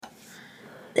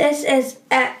This is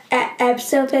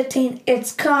episode 15.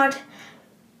 It's called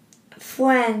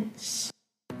Friends.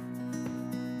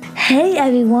 Hey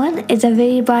everyone, it's a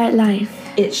very bright life.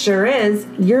 It sure is.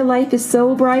 Your life is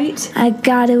so bright. I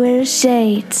gotta wear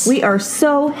shades. We are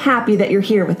so happy that you're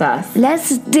here with us.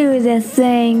 Let's do this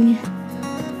thing.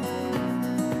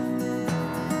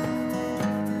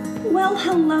 Well,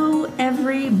 hello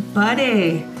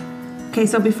everybody. Okay,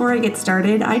 so before I get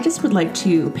started, I just would like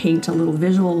to paint a little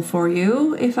visual for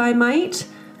you, if I might.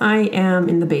 I am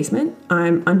in the basement.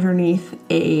 I'm underneath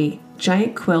a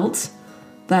giant quilt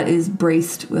that is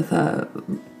braced with a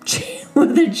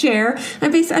chair.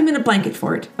 I'm in a blanket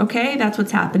fort, okay? That's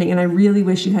what's happening, and I really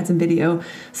wish you had some video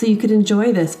so you could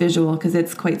enjoy this visual because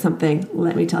it's quite something,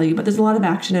 let me tell you. But there's a lot of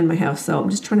action in my house, so I'm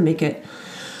just trying to make it,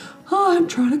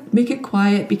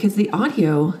 quiet because the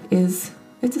audio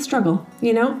it's a struggle,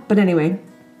 you know? But anyway,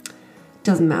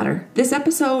 doesn't matter. This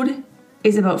episode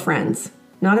is about friends.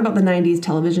 Not about the 90s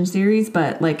television series,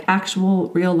 but like actual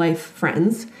real life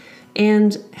friends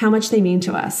and how much they mean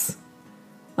to us.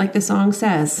 Like the song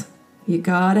says, you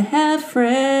gotta have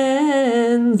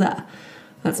friends.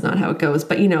 That's not how it goes,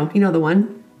 but you know the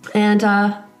one. And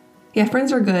yeah,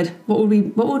 friends are good. What would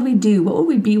we do? What would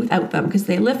we be without them? Because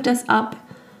they lift us up,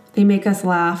 they make us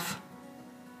laugh.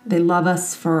 They love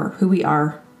us for who we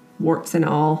are, warts and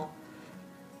all.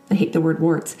 I hate the word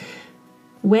warts.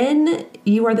 When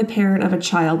you are the parent of a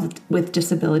child with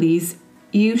disabilities,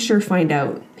 you sure find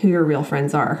out who your real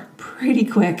friends are pretty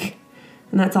quick.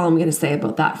 And that's all I'm going to say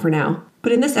about that for now.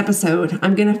 But in this episode,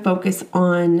 I'm going to focus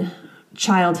on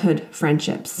childhood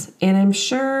friendships. And I'm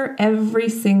sure every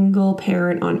single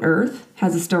parent on earth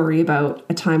has a story about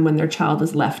a time when their child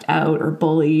was left out or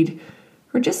bullied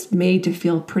or just made to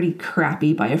feel pretty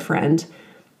crappy by a friend.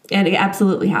 And it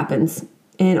absolutely happens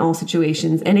in all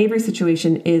situations. And Avery's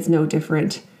situation is no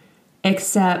different,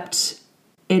 except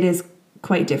it is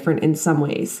quite different in some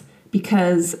ways.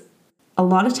 Because a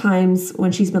lot of times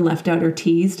when she's been left out or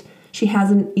teased, she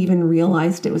hasn't even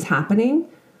realized it was happening,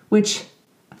 which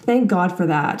thank God for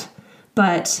that.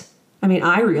 But I mean,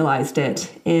 I realized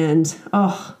it. And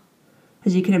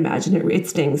as you can imagine, it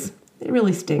stings. It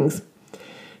really stings.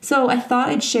 So I thought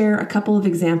I'd share a couple of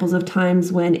examples of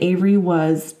times when Avery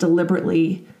was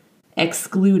deliberately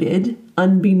excluded,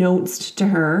 unbeknownst to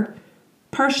her,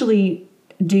 partially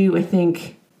due, I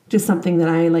think, to something that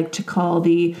I like to call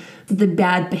the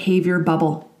bad behavior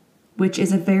bubble, which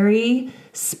is a very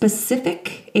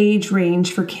specific age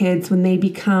range for kids when they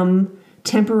become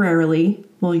temporarily,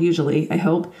 well, usually, I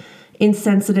hope,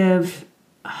 insensitive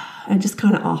and just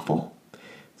kind of awful,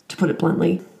 to put it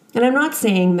bluntly. And I'm not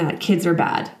saying that kids are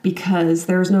bad, because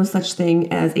there's no such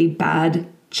thing as a bad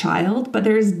child, but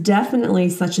there's definitely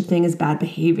such a thing as bad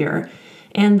behavior.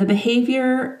 And the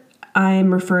behavior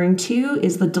I'm referring to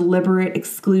is the deliberate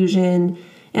exclusion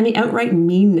and the outright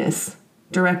meanness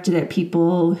directed at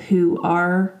people who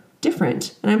are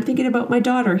different. And I'm thinking about my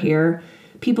daughter here,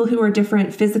 people who are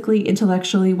different physically,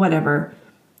 intellectually, whatever.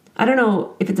 I don't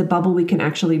know if it's a bubble we can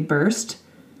actually burst.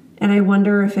 And I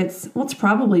wonder if it's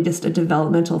probably just a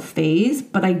developmental phase,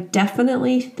 but I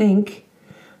definitely think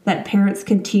that parents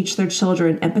can teach their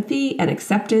children empathy and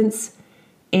acceptance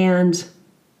and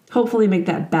hopefully make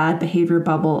that bad behavior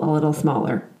bubble a little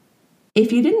smaller.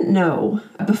 If you didn't know,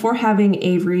 before having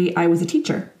Avery, I was a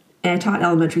teacher and I taught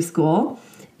elementary school.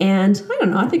 And I don't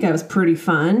know, I think I was pretty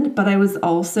fun, but I was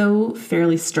also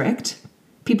fairly strict.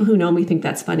 People who know me think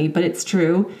that's funny, but it's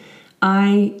true.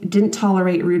 I didn't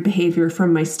tolerate rude behavior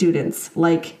from my students,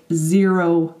 like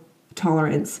zero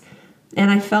tolerance.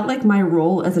 And I felt like my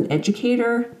role as an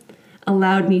educator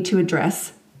allowed me to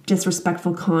address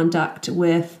disrespectful conduct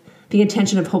with the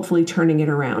intention of hopefully turning it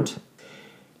around.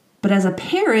 But as a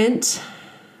parent,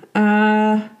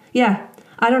 I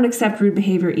don't accept rude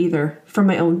behavior either from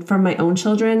my own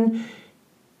children.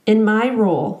 In my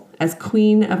role as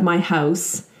queen of my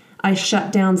house, I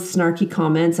shut down snarky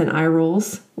comments and eye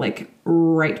rolls like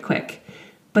right quick.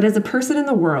 But as a person in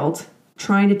the world,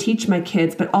 trying to teach my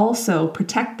kids, but also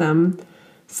protect them,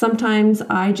 sometimes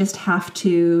I just have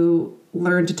to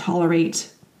learn to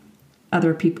tolerate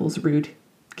other people's rude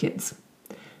kids.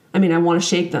 I mean, I want to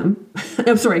shake them.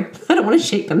 I'm sorry, I don't want to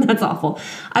shake them. That's awful.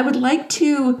 I would like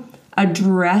to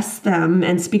address them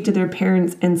and speak to their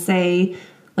parents and say,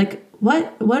 like,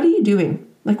 what are you doing?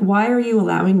 Like, why are you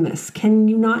allowing this? Can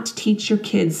you not teach your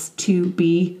kids to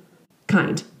be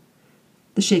kind?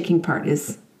 The shaking part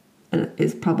is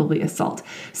probably assault.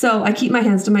 So I keep my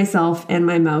hands to myself and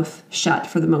my mouth shut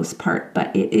for the most part,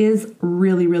 but it is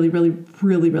really, really, really,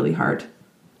 really, really hard.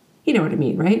 You know what I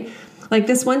mean, right? Like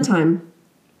this one time,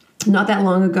 not that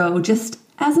long ago, just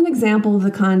as an example of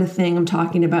the kind of thing I'm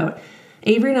talking about,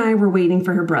 Avery and I were waiting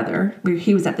for her brother.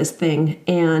 He was at this thing,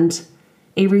 and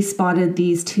Avery spotted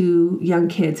these two young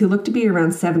kids who looked to be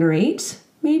around 7 or 8,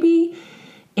 maybe,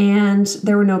 and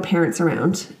there were no parents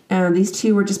around. And these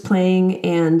two were just playing,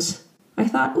 and I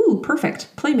thought, ooh,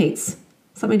 perfect, playmates,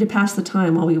 something to pass the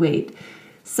time while we wait.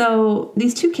 So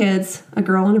these two kids, a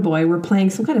girl and a boy, were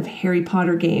playing some kind of Harry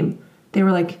Potter game. They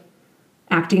were like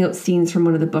acting out scenes from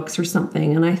one of the books or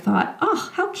something, and I thought,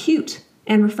 oh, how cute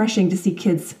and refreshing to see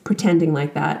kids pretending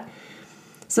like that.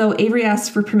 So Avery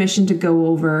asked for permission to go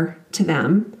over to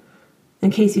them.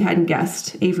 In case you hadn't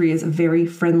guessed, Avery is a very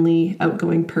friendly,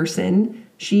 outgoing person.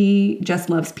 She just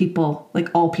loves people, like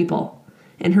all people.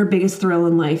 And her biggest thrill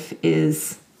in life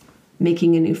is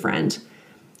making a new friend.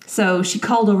 So she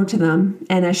called over to them,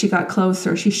 and as she got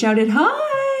closer, she shouted,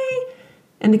 "Hi!"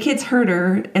 And the kids heard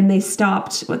her, and they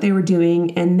stopped what they were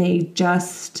doing, and they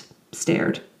just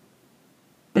stared.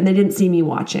 But they didn't see me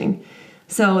watching.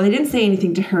 So they didn't say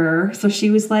anything to her. So she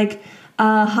was like,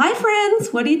 "Hi,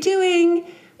 friends, what are you doing?"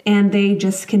 And they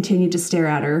just continued to stare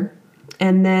at her.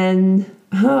 And then,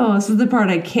 oh, this is the part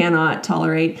I cannot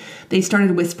tolerate. They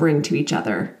started whispering to each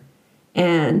other.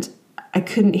 And I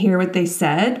couldn't hear what they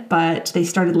said, but they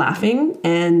started laughing,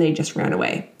 and they just ran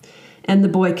away. And the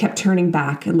boy kept turning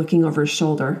back and looking over his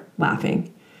shoulder,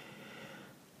 laughing.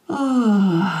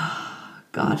 Oh,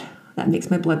 God. That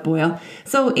makes my blood boil.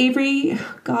 So Avery,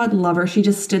 God love her, she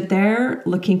just stood there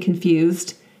looking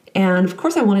confused. And of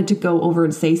course I wanted to go over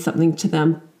and say something to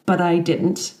them, but I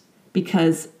didn't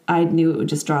because I knew it would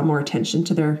just draw more attention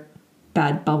to their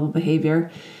bad bubble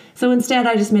behavior. So instead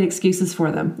I just made excuses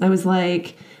for them. I was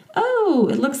like, oh,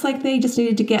 it looks like they just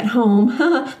needed to get home.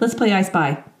 Let's play I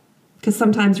Spy. Because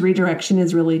sometimes redirection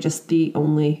is really just the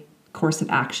only course of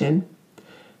action.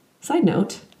 Side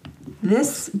note,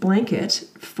 this blanket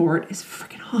fort is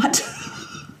freaking hot.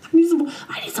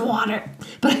 I need some water,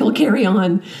 but I will carry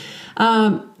on.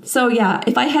 So yeah,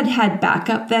 if I had had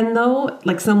backup then though,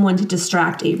 like someone to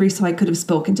distract Avery so I could have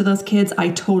spoken to those kids, I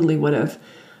totally would have.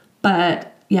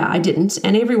 But yeah, I didn't.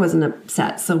 And Avery wasn't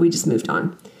upset, so we just moved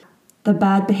on. The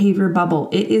bad behavior bubble,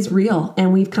 it is real.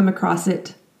 And we've come across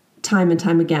it time and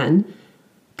time again.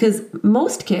 Because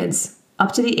most kids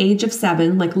up to the age of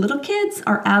 7, like little kids,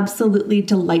 are absolutely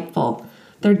delightful.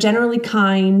 They're generally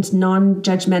kind,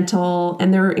 non-judgmental,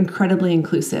 and they're incredibly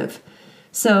inclusive.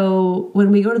 So when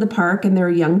we go to the park and there are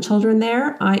young children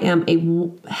there, I am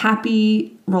a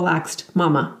happy, relaxed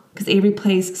mama because Avery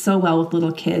plays so well with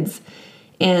little kids.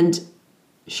 And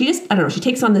she just, I don't know, she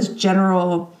takes on this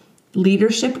general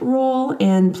leadership role,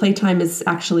 and playtime is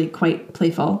actually quite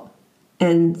playful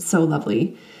and so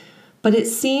lovely. But it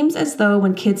seems as though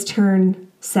when kids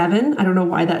turn 7, I don't know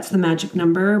why that's the magic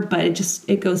number, but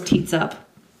it goes teats up.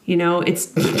 You know, it's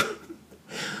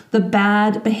the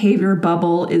bad behavior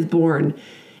bubble is born.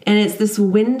 And it's this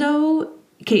window,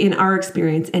 okay, in our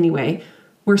experience anyway,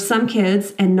 where some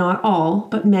kids, and not all,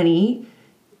 but many,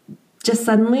 just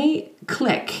suddenly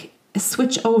click,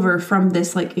 switch over from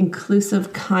this like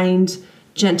inclusive, kind,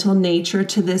 gentle nature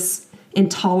to this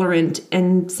intolerant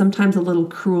and sometimes a little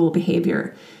cruel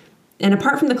behavior. And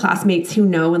apart from the classmates who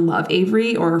know and love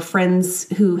Avery or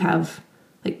friends who have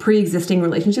like pre-existing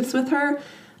relationships with her,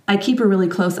 I keep a really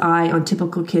close eye on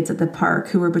typical kids at the park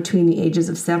who are between the ages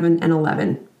of 7 and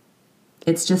 11.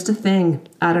 It's just a thing.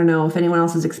 I don't know if anyone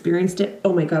else has experienced it.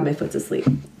 Oh my God, my foot's asleep.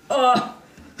 Oh,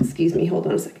 excuse me. Hold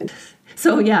on a second.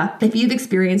 So yeah, if you've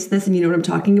experienced this and you know what I'm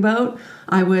talking about,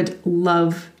 I would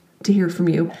love to hear from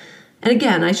you. And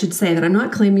again, I should say that I'm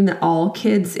not claiming that all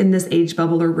kids in this age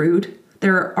bubble are rude.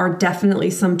 There are definitely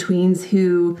some tweens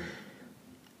who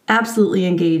absolutely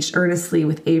engaged earnestly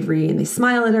with Avery, and they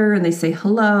smile at her and they say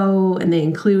hello and they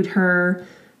include her.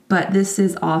 But this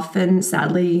is often,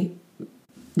 sadly,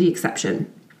 the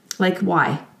exception. Like,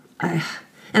 why? And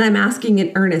I'm asking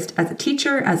in earnest as a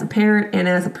teacher, as a parent, and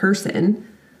as a person.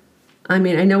 I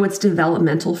mean, I know it's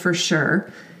developmental for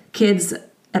sure. Kids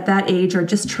at that age are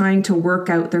just trying to work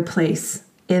out their place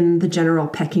in the general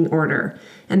pecking order.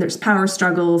 And there's power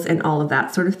struggles and all of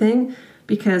that sort of thing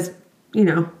because, you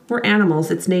know, we're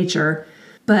animals, it's nature.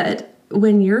 But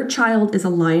when your child is a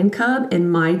lion cub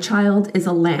and my child is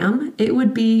a lamb, it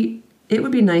would be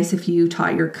nice if you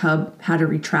taught your cub how to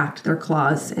retract their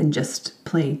claws and just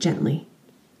play gently.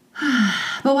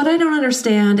 But what I don't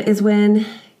understand is when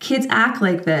kids act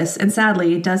like this, and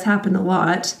sadly it does happen a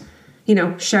lot. You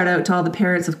know, shout out to all the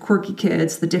parents of quirky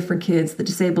kids, the different kids, the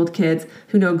disabled kids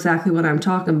who know exactly what I'm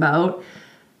talking about.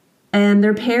 And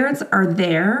their parents are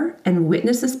there and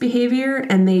witness this behavior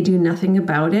and they do nothing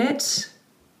about it.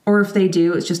 Or if they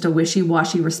do, it's just a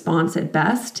wishy-washy response at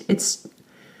best. It's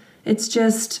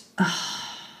just, I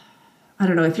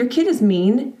don't know. If your kid is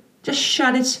mean, Just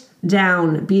shut it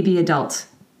down. Be the adult.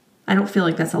 I don't feel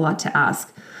like that's a lot to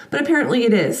ask. But apparently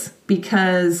it is,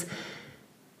 because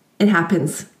it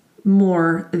happens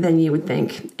more than you would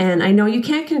think. And I know you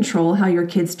can't control how your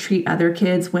kids treat other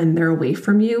kids when they're away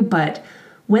from you, but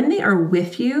when they are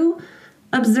with you,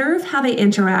 observe how they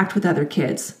interact with other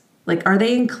kids. Like, are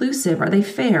they inclusive? Are they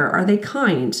fair? Are they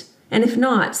kind? And if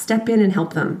not, step in and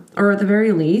help them. Or at the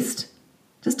very least,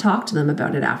 just talk to them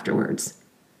about it afterwards.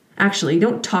 Actually,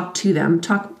 don't talk to them.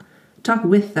 Talk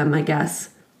with them, I guess.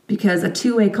 Because a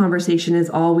two-way conversation is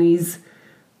always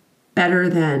better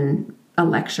than a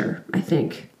lecture, I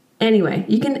think. Anyway,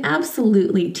 you can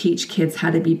absolutely teach kids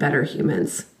how to be better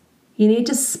humans. You need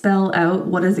to spell out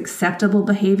what is acceptable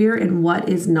behavior and what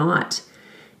is not.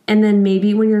 And then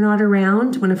maybe when you're not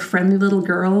around, when a friendly little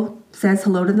girl says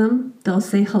hello to them, they'll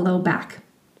say hello back.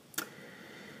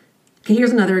 Okay,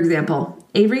 here's another example.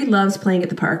 Avery loves playing at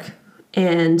the park,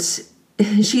 and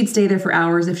she'd stay there for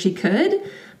hours if she could.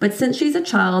 But since she's a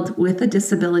child with a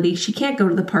disability, she can't go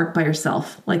to the park by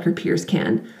herself like her peers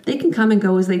can. They can come and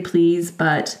go as they please,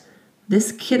 but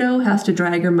this kiddo has to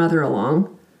drag her mother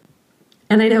along.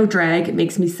 And I know drag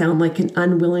makes me sound like an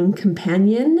unwilling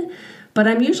companion, but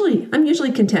I'm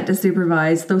usually content to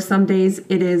supervise, though some days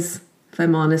it is, if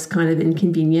I'm honest, kind of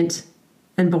inconvenient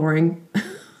and boring.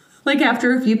 Like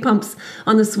after a few pumps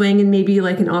on the swing and maybe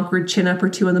like an awkward chin up or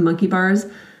two on the monkey bars,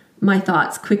 my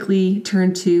thoughts quickly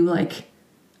turn to like,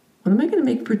 what am I going to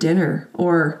make for dinner?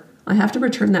 Or I have to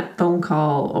return that phone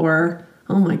call. Or,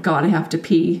 oh my God, I have to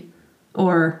pee.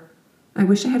 Or I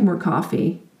wish I had more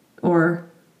coffee. Or,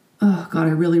 oh God,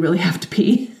 I really, really have to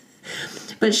pee.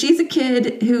 But she's a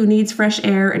kid who needs fresh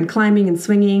air and climbing and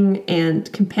swinging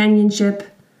and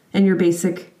companionship and your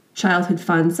basic childhood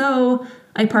fun. So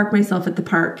I park myself at the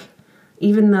park,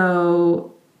 even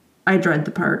though I dread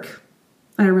the park.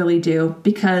 I really do,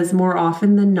 because more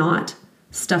often than not,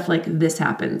 stuff like this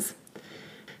happens.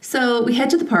 So we head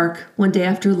to the park one day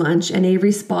after lunch, and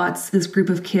Avery spots this group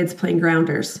of kids playing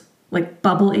grounders, like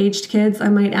bubble-aged kids, I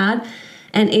might add.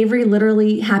 And Avery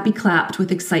literally happy clapped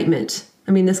with excitement.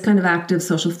 I mean, this kind of active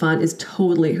social fun is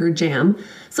totally her jam.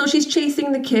 So she's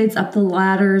chasing the kids up the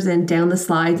ladders and down the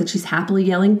slides, and she's happily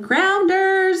yelling,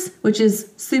 "Grounders!" which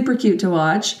is super cute to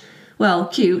watch. Well,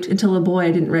 cute until a boy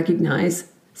I didn't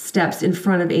recognize steps in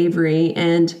front of Avery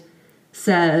and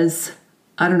says,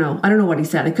 I don't know what he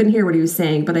said. I couldn't hear what he was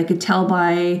saying, but I could tell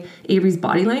by Avery's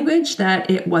body language that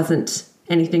it wasn't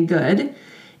anything good.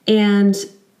 And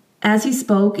as he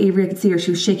spoke, Avery, I could see her,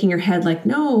 she was shaking her head like,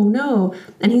 no, no.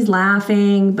 And he's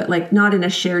laughing, but like not in a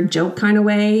shared joke kind of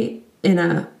way, in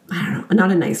a, I don't know,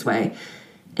 not a nice way.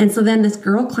 And so then this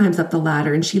girl climbs up the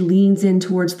ladder and she leans in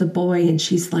towards the boy and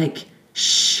she's like,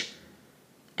 shh.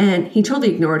 And he totally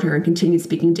ignored her and continued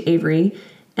speaking to Avery.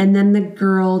 And then the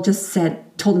girl just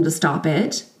told him to stop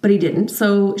it, but he didn't.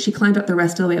 So she climbed up the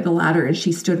rest of the way up the ladder and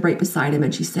she stood right beside him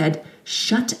and she said,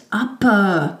 "Shut up."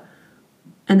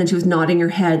 And then she was nodding her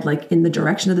head like in the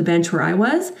direction of the bench where I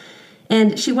was.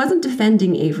 And she wasn't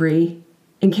defending Avery,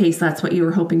 in case that's what you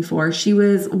were hoping for. She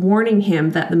was warning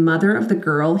him that the mother of the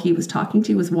girl he was talking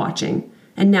to was watching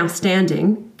and now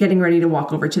standing, getting ready to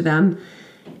walk over to them.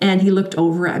 And he looked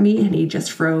over at me and he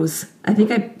just froze. I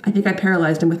think I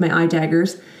paralyzed him with my eye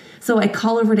daggers. So I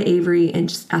call over to Avery and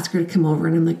just ask her to come over.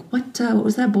 And I'm like, what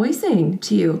was that boy saying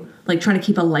to you? Like trying to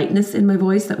keep a lightness in my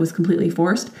voice that was completely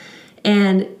forced.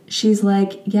 And she's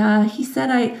like, yeah, he said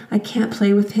I can't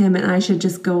play with him and I should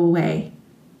just go away.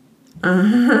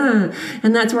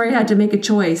 And that's where I had to make a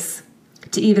choice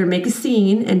to either make a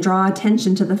scene and draw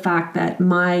attention to the fact that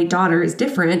my daughter is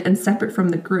different and separate from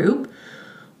the group,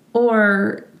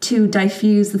 or to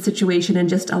diffuse the situation and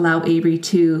just allow Avery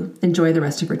to enjoy the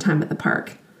rest of her time at the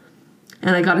park.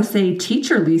 And I gotta say,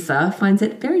 teacher Lisa finds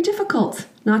it very difficult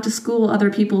not to school other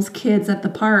people's kids at the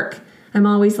park. I'm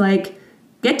always like,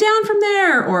 get down from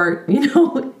there. Or,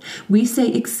 we say,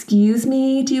 excuse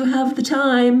me, do you have the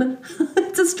time?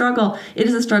 It's a struggle. It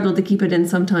is a struggle to keep it in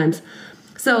sometimes.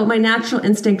 So my natural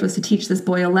instinct was to teach this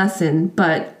boy a lesson,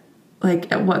 but like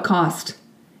at what cost?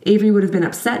 Avery would have been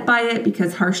upset by it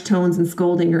because harsh tones and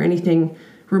scolding or anything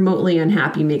remotely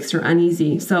unhappy makes her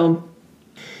uneasy. So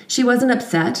she wasn't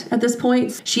upset at this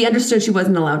point. She understood she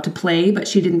wasn't allowed to play, but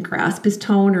she didn't grasp his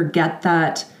tone or get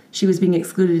that she was being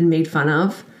excluded and made fun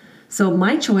of. So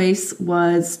my choice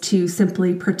was to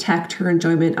simply protect her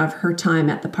enjoyment of her time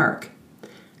at the park.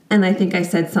 And I think I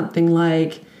said something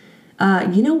like,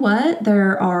 you know what?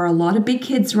 There are a lot of big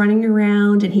kids running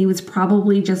around and he was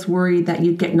probably just worried that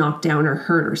you'd get knocked down or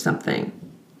hurt or something.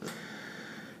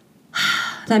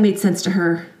 That made sense to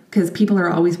her because people are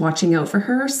always watching out for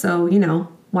her. So,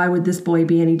 why would this boy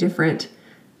be any different?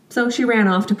 So she ran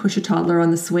off to push a toddler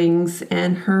on the swings,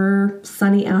 and her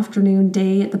sunny afternoon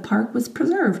day at the park was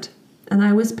preserved. And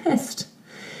I was pissed.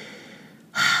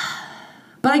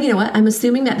 But you know what? I'm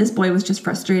assuming that this boy was just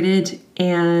frustrated,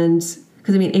 and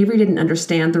because Avery didn't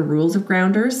understand the rules of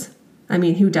Grounders.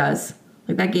 Who does?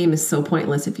 Like, that game is so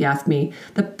pointless if you ask me.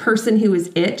 The person who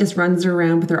is it just runs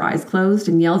around with their eyes closed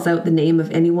and yells out the name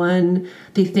of anyone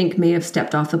they think may have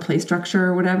stepped off the play structure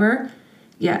or whatever.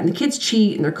 Yeah, and the kids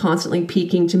cheat and they're constantly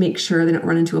peeking to make sure they don't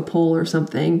run into a pole or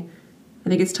something. I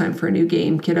think it's time for a new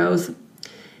game, kiddos.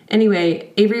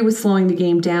 Anyway, Avery was slowing the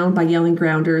game down by yelling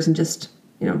Grounders and just,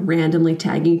 randomly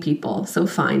tagging people. So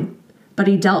fine. But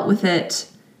he dealt with it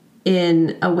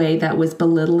in a way that was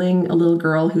belittling a little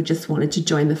girl who just wanted to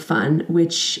join the fun,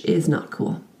 which is not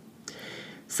cool.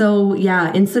 So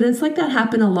yeah, incidents like that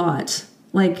happen a lot.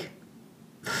 Like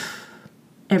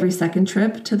every second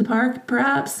trip to the park,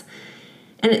 perhaps.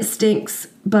 And it stinks.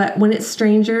 But when it's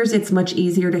strangers, it's much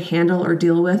easier to handle or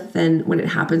deal with than when it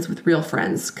happens with real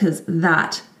friends, because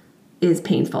that is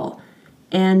painful.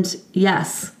 And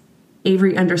yes,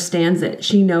 Avery understands it.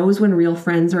 She knows when real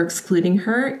friends are excluding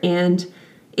her, and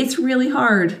it's really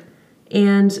hard.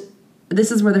 And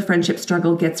this is where the friendship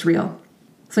struggle gets real.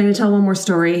 So I'm going to tell one more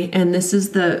story, and this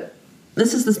is the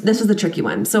tricky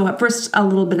one. So first, a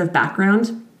little bit of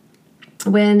background.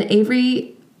 When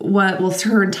Avery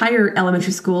her entire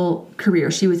elementary school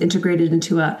career, she was integrated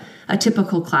into a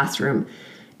typical classroom,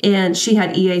 and she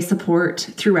had EA support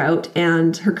throughout,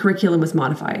 and her curriculum was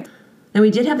modified. Now,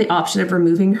 we did have the option of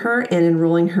removing her and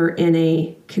enrolling her in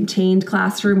a contained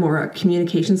classroom, or a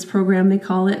communications program, they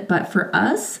call it. But for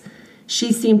us,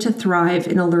 she seemed to thrive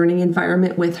in a learning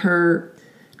environment with her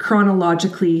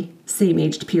chronologically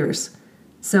same-aged peers.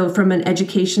 So from an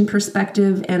education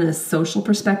perspective and a social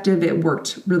perspective, it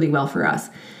worked really well for us.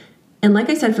 And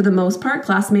like I said, for the most part,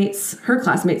 her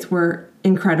classmates were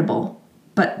incredible,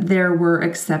 but there were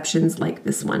exceptions like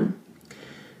this one.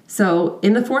 So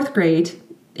in the 4th grade,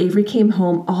 Avery came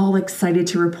home all excited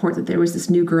to report that there was this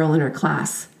new girl in her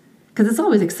class. Because it's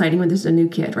always exciting when there's a new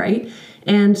kid, right?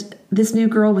 And this new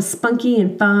girl was spunky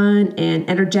and fun and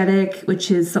energetic,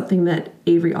 which is something that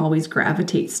Avery always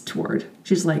gravitates toward.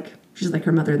 She's like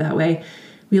her mother that way.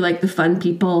 We like the fun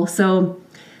people. So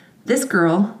this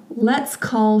girl, let's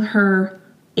call her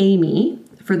Amy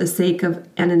for the sake of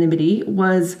anonymity,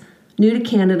 was new to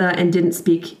Canada and didn't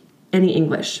speak any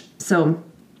English. So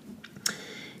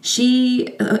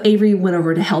Avery went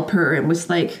over to help her and was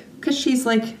because she's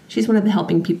one of the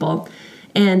helping people.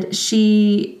 And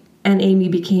she and Amy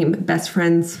became best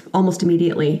friends almost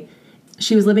immediately.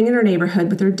 She was living in her neighborhood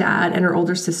with her dad and her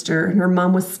older sister, and her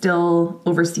mom was still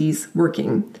overseas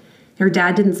working. Her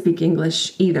dad didn't speak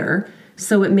English either,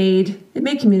 so it made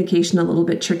communication a little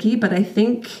bit tricky, but I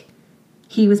think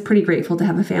he was pretty grateful to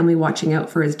have a family watching out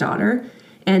for his daughter.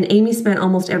 And Amy spent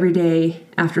almost every day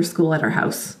after school at our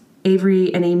house.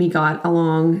 Avery and Amy got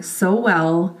along so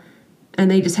well, and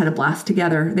they just had a blast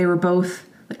together. They were both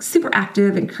super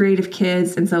active and creative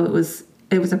kids, and so it was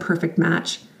a perfect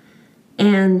match.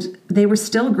 And they were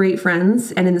still great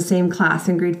friends and in the same class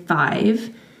in grade 5,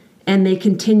 and they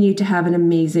continued to have an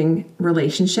amazing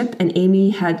relationship. And Amy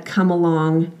had come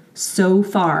along so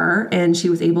far, and she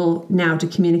was able now to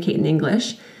communicate in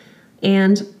English.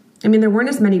 And there weren't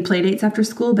as many play dates after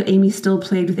school, but Amy still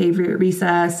played with Avery at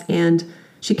recess, and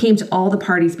she came to all the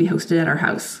parties we hosted at our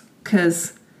house.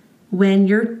 Because when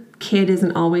your kid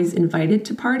isn't always invited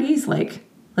to parties,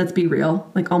 let's be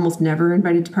real, almost never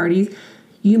invited to parties,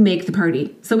 you make the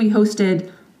party. So we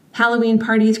hosted Halloween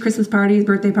parties, Christmas parties,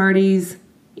 birthday parties,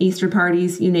 Easter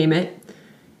parties, you name it.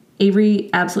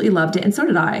 Avery absolutely loved it, and so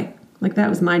did I. That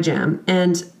was my jam.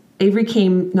 And Amy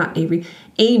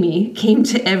came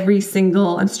to every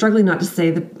single, I'm struggling not to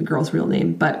say the girl's real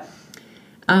name, but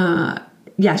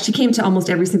she came to almost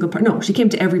every single party. No, she came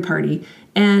to every party.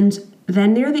 And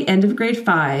then near the end of grade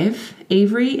 5,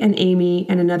 Avery and Amy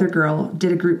and another girl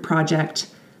did a group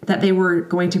project that they were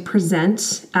going to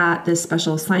present at this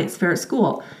special science fair at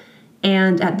school.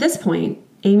 And at this point,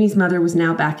 Amy's mother was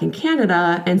now back in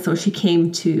Canada, and so she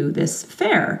came to this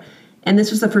fair. And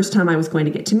this was the first time I was going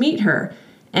to get to meet her.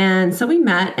 And so we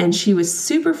met, and she was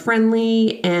super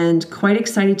friendly and quite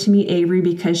excited to meet Avery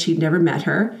because she'd never met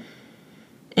her.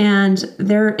 And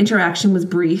their interaction was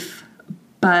brief,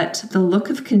 but the look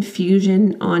of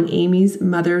confusion on Amy's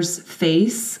mother's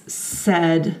face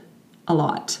said a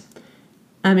lot.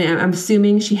 I'm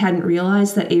assuming she hadn't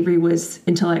realized that Avery was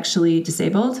intellectually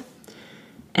disabled.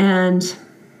 And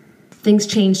things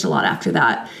changed a lot after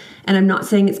that. And I'm not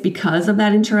saying it's because of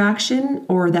that interaction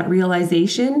or that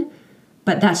realization,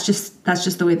 But that's just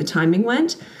the way the timing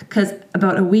went, because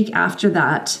about a week after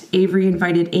that, Avery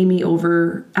invited Amy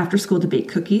over after school to bake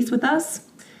cookies with us.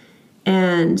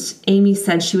 And Amy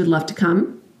said she would love to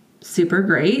come. Super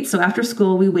great. So after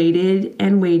school, we waited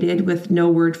and waited with no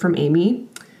word from Amy.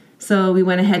 So we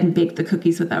went ahead and baked the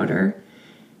cookies without her.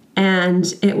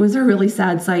 And it was a really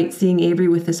sad sight seeing Avery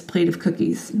with this plate of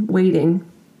cookies, waiting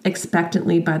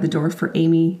expectantly by the door for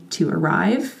Amy to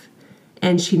arrive.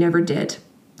 And she never did.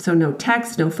 So no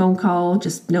text, no phone call,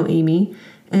 just no Amy.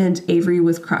 And Avery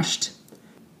was crushed.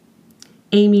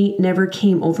 Amy never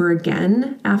came over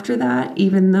again after that,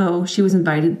 even though she was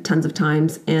invited tons of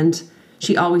times. And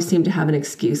she always seemed to have an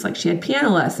excuse, like she had piano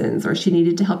lessons, or she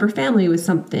needed to help her family with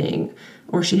something,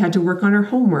 or she had to work on her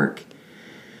homework.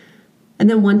 And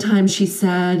then one time she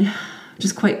said,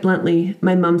 just quite bluntly,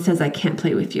 "My mom says I can't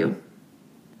play with you."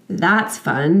 That's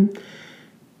fun.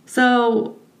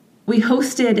 So we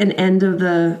hosted an end of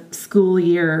the school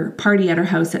year party at her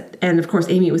house, and of course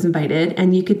Amy was invited,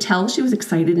 and you could tell she was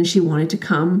excited and she wanted to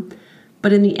come.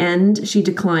 But in the end, she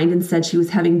declined and said she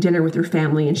was having dinner with her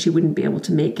family and she wouldn't be able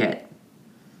to make it.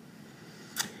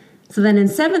 So then in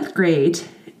 7th grade,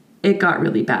 it got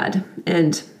really bad,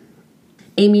 and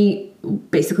Amy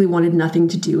basically wanted nothing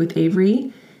to do with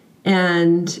Avery,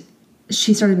 and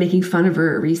she started making fun of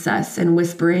her at recess and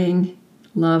whispering,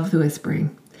 love the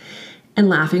whispering, and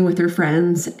laughing with her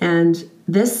friends. And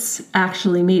this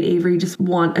actually made Avery just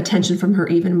want attention from her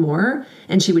even more.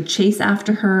 And she would chase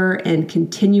after her and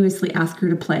continuously ask her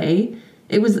to play.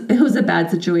 It was a bad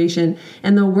situation.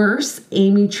 And the worse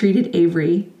Amy treated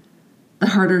Avery, the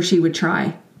harder she would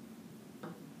try.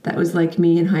 That was like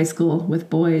me in high school with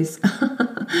boys.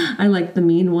 I liked the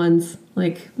mean ones.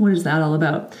 Like, what is that all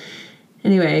about?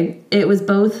 Anyway, it was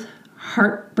both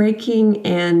heartbreaking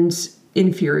and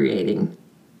infuriating.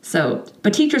 So,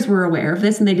 but teachers were aware of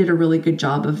this and they did a really good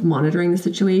job of monitoring the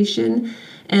situation.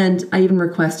 And I even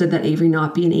requested that Avery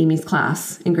not be in Amy's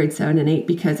class in grade 7 and 8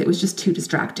 because it was just too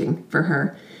distracting for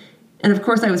her. And of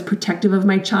course I was protective of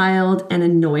my child and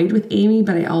annoyed with Amy,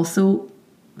 but I also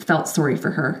felt sorry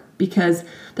for her because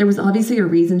there was obviously a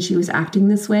reason she was acting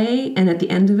this way. And at the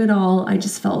end of it all, I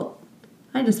just felt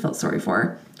sorry for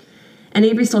her. And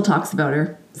Avery still talks about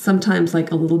her, sometimes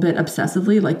like a little bit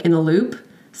obsessively, like in a loop.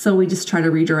 So we just try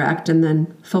to redirect and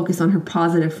then focus on her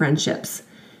positive friendships.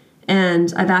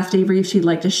 And I've asked Avery if she'd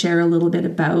like to share a little bit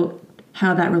about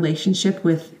how that relationship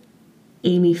with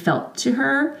Amy felt to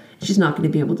her. She's not going to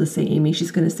be able to say Amy.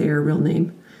 She's going to say her real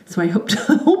name. So I hope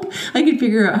I could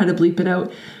figure out how to bleep it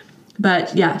out.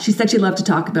 But yeah, she said she'd love to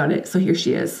talk about it. So here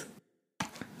she is.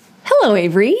 Hello,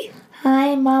 Avery.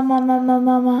 Hi,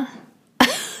 Mama.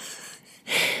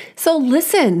 So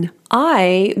listen,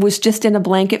 I was just in a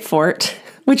blanket fort,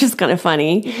 which is kind of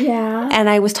funny. Yeah. And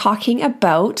I was talking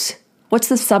about, what's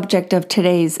the subject of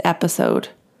today's episode?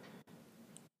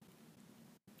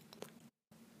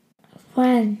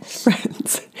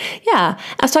 Friends. Yeah.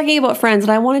 I was talking about friends,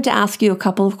 and I wanted to ask you a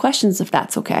couple of questions, if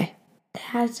that's okay.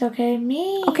 That's okay,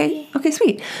 me. Okay,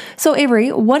 sweet. So Avery,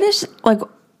 what is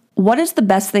the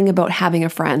best thing about having a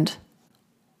friend?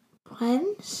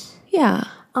 Friends? Yeah.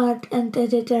 And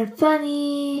they're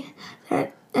funny,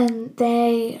 and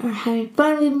they are having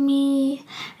fun with me,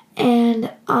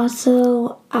 and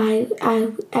also I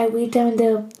read them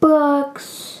their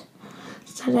books,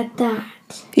 stuff like that.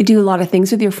 You do a lot of things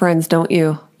with your friends, don't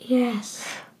you? Yes.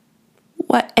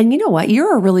 What? And you know what?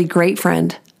 You're a really great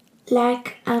friend.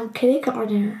 Like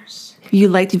kindergartners.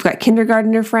 You've got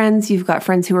kindergartner friends, you've got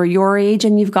friends who are your age,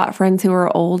 and you've got friends who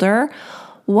are older.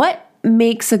 What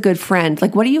makes a good friend?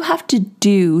 Like, what do you have to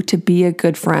do to be a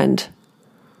good friend?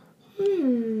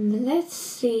 Let's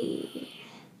see.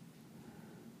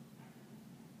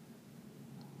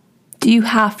 Do you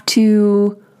have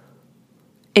to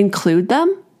include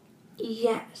them?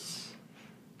 Yes.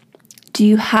 Do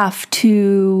you have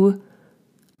to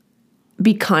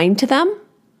be kind to them?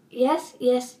 Yes.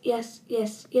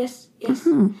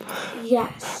 Mm-hmm.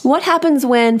 Yes. What happens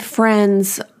when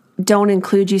friends don't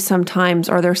include you sometimes,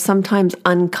 or they're sometimes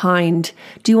unkind?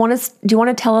 Do you want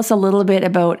to tell us a little bit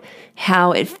about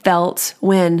how it felt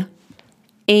when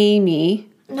Amy?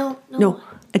 No.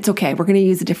 It's okay. We're going to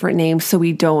use a different name so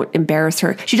we don't embarrass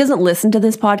her. She doesn't listen to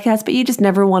this podcast, but you just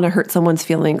never want to hurt someone's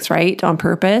feelings, right? On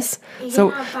purpose.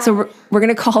 So we're going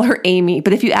to call her Amy,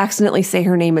 but if you accidentally say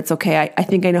her name, it's okay. I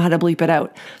think I know how to bleep it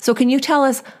out. So can you tell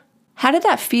us, how did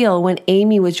that feel when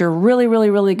Amy was your really, really,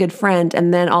 really good friend,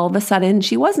 and then all of a sudden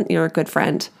she wasn't your good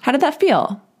friend? How did that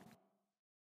feel?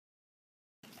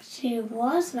 She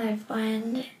was my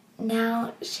friend.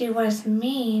 Now she was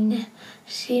mean.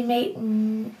 She made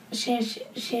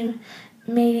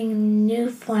meeting new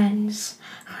friends.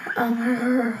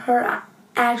 Her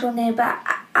actual name, but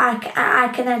I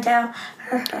cannot tell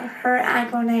her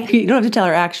actual name. You don't have to tell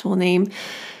her actual name.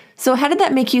 So how did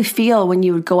that make you feel when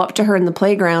you would go up to her in the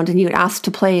playground and you would ask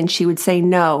to play and she would say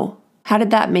no? How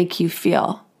did that make you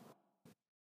feel?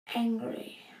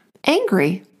 Angry.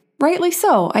 Angry? Rightly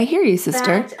so. I hear you,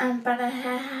 sister. But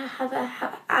I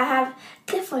have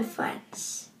different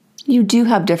friends. You do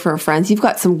have different friends. You've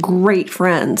got some great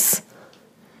friends.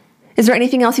 Is there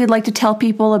anything else you'd like to tell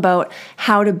people about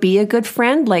how to be a good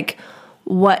friend? Like,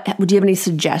 do you have any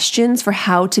suggestions for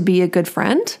how to be a good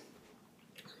friend?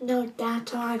 No,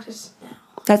 that's all I just know.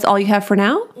 That's all you have for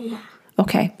now? Yeah.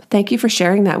 Okay. Thank you for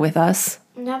sharing that with us.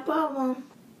 No problem.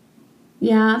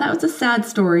 Yeah, that was a sad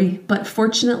story, but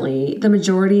fortunately, the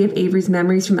majority of Avery's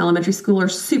memories from elementary school are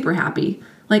super happy.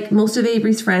 Like, most of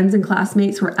Avery's friends and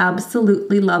classmates were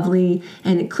absolutely lovely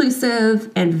and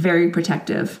inclusive and very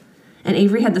protective. And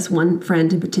Avery had this one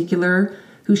friend in particular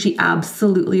who she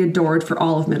absolutely adored for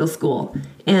all of middle school.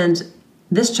 And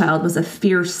this child was a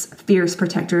fierce, fierce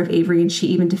protector of Avery, and she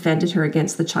even defended her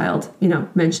against the child,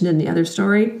 mentioned in the other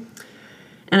story.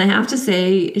 And I have to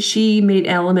say, she made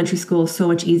elementary school so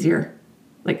much easier.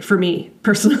 Like, for me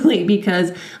personally,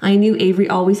 because I knew Avery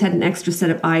always had an extra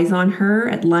set of eyes on her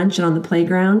at lunch and on the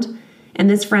playground. And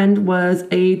this friend was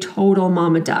a total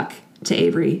mama duck to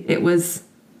Avery. It was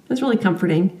really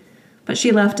comforting. But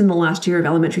she left in the last year of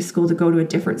elementary school to go to a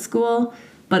different school.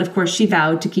 But of course, she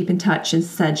vowed to keep in touch and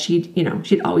said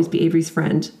she'd always be Avery's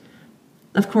friend.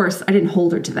 Of course, I didn't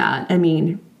hold her to that. I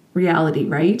mean, reality,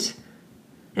 right?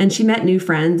 And she met new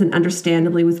friends and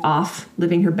understandably was off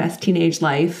living her best teenage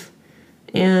life.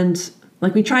 And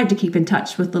we tried to keep in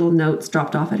touch with little notes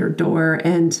dropped off at her door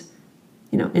and,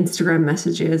 Instagram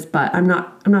messages. But I'm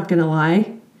not going to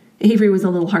lie. Avery was a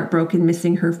little heartbroken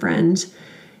missing her friend.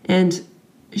 And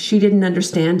she didn't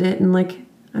understand it. And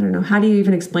I don't know, how do you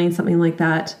even explain something like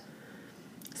that?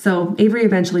 So Avery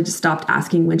eventually just stopped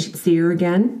asking when she'd see her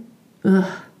again.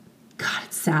 Ugh, God,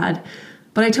 it's sad.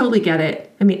 But I totally get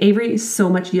it. I mean, Avery is so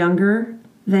much younger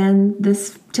than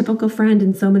this typical friend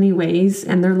in so many ways,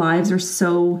 and their lives are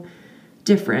so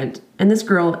different. And this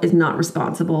girl is not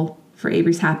responsible for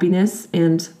Avery's happiness,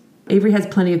 and Avery has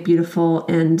plenty of beautiful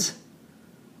and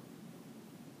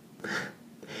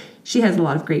she has a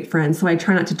lot of great friends, so I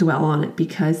try not to dwell on it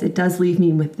because it does leave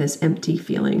me with this empty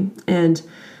feeling. And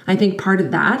I think part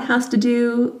of that has to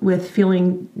do with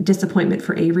feeling disappointment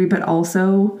for Avery, but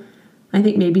also I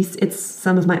think maybe it's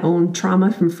some of my own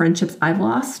trauma from friendships I've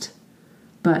lost.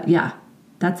 But yeah,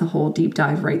 that's a whole deep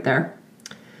dive right there.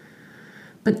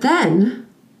 But then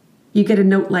you get a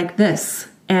note like this.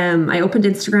 I opened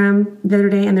Instagram the other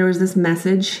day and there was this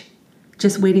message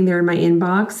just waiting there in my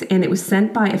inbox, and it was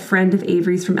sent by a friend of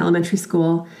Avery's from elementary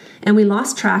school, and we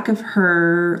lost track of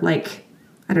her,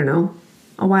 I don't know,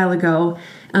 a while ago.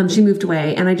 She moved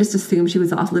away, and I just assumed she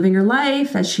was off living her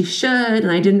life as she should,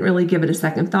 and I didn't really give it a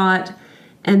second thought.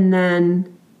 And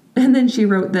then she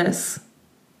wrote this.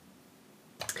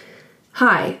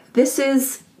 Hi, this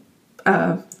is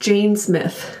Jane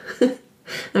Smith.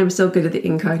 I'm so good at the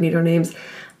incognito names.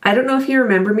 I don't know if you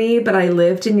remember me, but I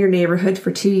lived in your neighborhood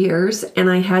for 2 years, and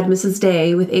I had Mrs.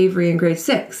 Day with Avery in grade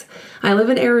 6. I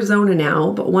live in Arizona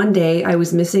now, but one day I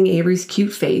was missing Avery's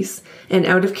cute face, and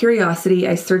out of curiosity,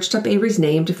 I searched up Avery's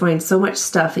name to find so much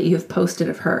stuff that you have posted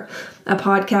of her. A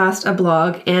podcast, a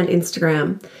blog, and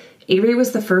Instagram. Avery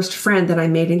was the first friend that I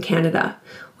made in Canada.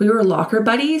 We were locker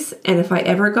buddies, and if I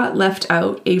ever got left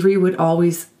out, Avery would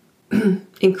always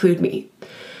include me.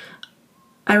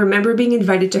 I remember being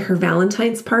invited to her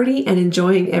Valentine's party and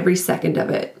enjoying every second of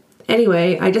it.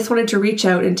 Anyway, I just wanted to reach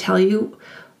out and tell you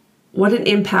what an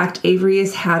impact Avery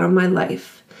has had on my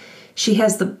life. She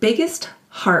has the biggest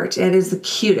heart and is the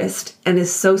cutest and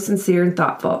is so sincere and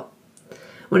thoughtful.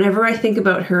 Whenever I think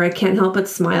about her, I can't help but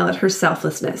smile at her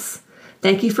selflessness.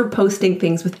 Thank you for posting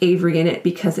things with Avery in it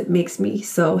because it makes me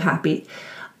so happy.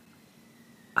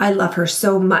 I love her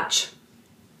so much.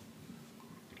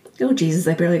 Oh, Jesus,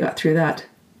 I barely got through that.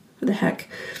 What the heck?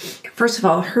 First of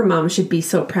all, her mom should be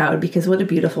so proud because what a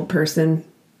beautiful person.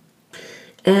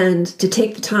 And to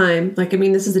take the time,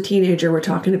 this is a teenager we're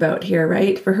talking about here,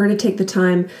 right? For her to take the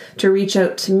time to reach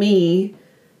out to me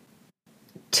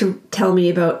to tell me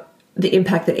about the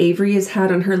impact that Avery has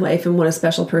had on her life and what a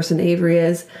special person Avery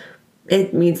is,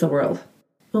 it means the world.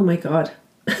 Oh my God.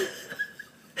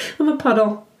 I'm a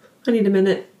puddle. I need a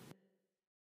minute.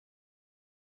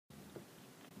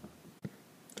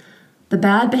 The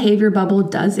bad behavior bubble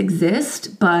does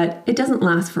exist, but it doesn't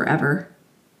last forever.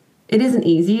 It isn't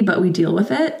easy, but we deal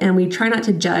with it, and we try not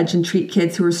to judge and treat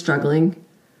kids who are struggling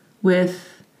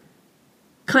with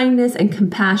kindness and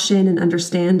compassion and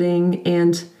understanding.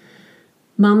 And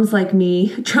moms like me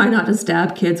try not to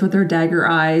stab kids with their dagger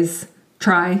eyes.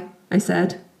 Try, I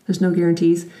said. There's no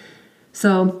guarantees.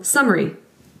 So, summary.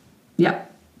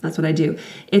 Yep, that's what I do.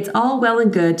 It's all well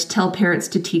and good to tell parents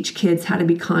to teach kids how to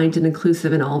be kind and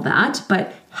inclusive and all that,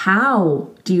 but how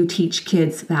do you teach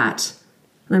kids that?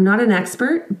 And I'm not an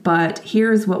expert, but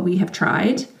here's what we have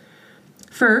tried.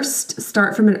 First,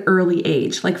 start from an early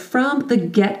age, like from the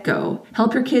get-go.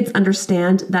 Help your kids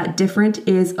understand that different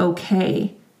is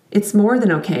okay. It's more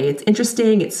than okay. It's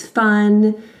interesting, it's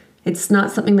fun. It's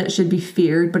not something that should be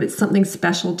feared, but it's something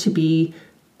special to be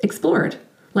explored.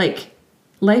 Like,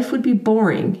 life would be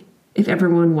boring if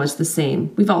everyone was the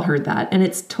same. We've all heard that, and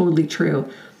it's totally true.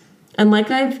 And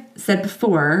like I've said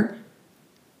before,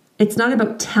 it's not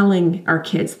about telling our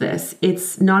kids this.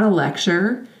 It's not a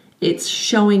lecture. It's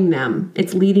showing them.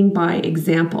 It's leading by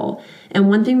example. And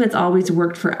one thing that's always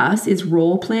worked for us is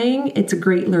role playing. It's a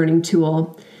great learning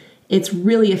tool. It's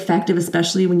really effective,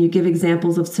 especially when you give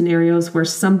examples of scenarios where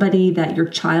somebody that your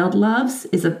child loves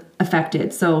is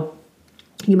affected. So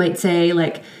you might say,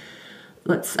 like,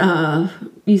 let's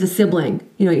use a sibling.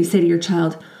 You say to your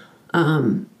child,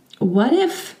 what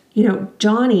if,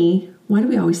 Johnny, why do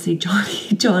we always say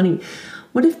Johnny?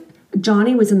 What if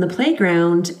Johnny was in the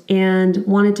playground and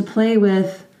wanted to play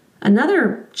with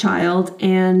another child,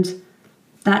 and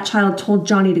that child told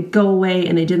Johnny to go away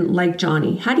and they didn't like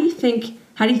Johnny? How do you think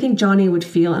Johnny would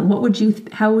feel, and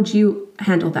how would you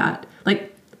handle that?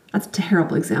 Like, that's a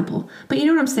terrible example, but you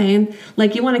know what I'm saying?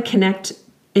 Like, you want to connect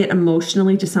it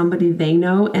emotionally to somebody they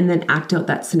know and then act out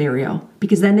that scenario,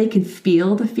 because then they can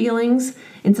feel the feelings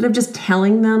instead of just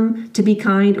telling them to be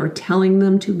kind or telling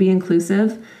them to be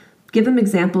inclusive. Give them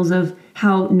examples of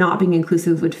how not being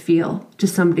inclusive would feel to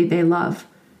somebody they love,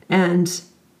 and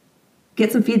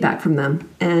get some feedback from them,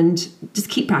 and just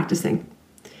keep practicing.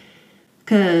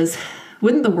 Because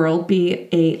wouldn't the world be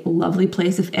a lovely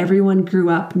place if everyone grew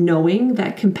up knowing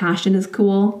that compassion is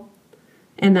cool,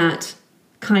 and that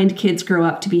kind kids grow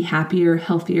up to be happier,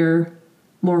 healthier,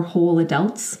 more whole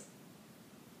adults?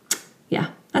 Yeah,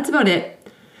 that's about it.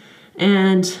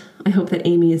 And I hope that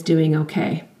Amy is doing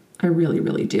okay. I really,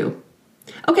 really do.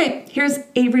 Okay, here's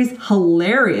Avery's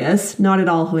hilarious, not at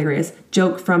all hilarious,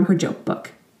 joke from her joke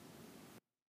book.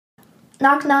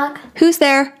 Knock, knock. Who's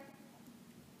there?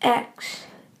 X.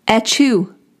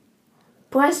 Achoo.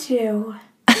 Bless you.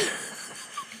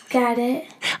 Got it?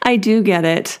 I do get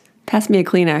it. Pass me a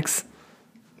Kleenex.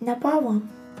 No problem.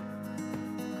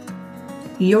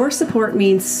 Your support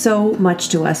means so much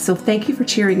to us, so thank you for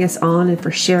cheering us on and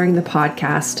for sharing the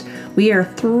podcast. We are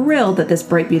thrilled that this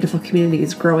bright, beautiful community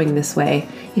is growing this way.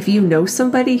 If you know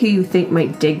somebody who you think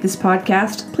might dig this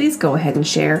podcast, please go ahead and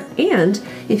share. And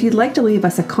if you'd like to leave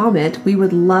us a comment, we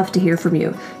would love to hear from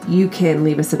you. You can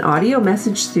leave us an audio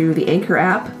message through the Anchor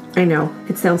app. I know,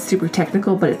 it sounds super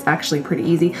technical, but it's actually pretty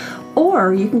easy.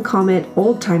 Or you can comment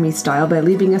old-timey style by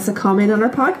leaving us a comment on our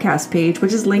podcast page,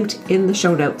 which is linked in the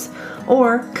show notes.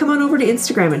 Or come on over to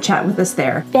Instagram and chat with us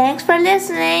there. Thanks for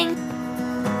listening.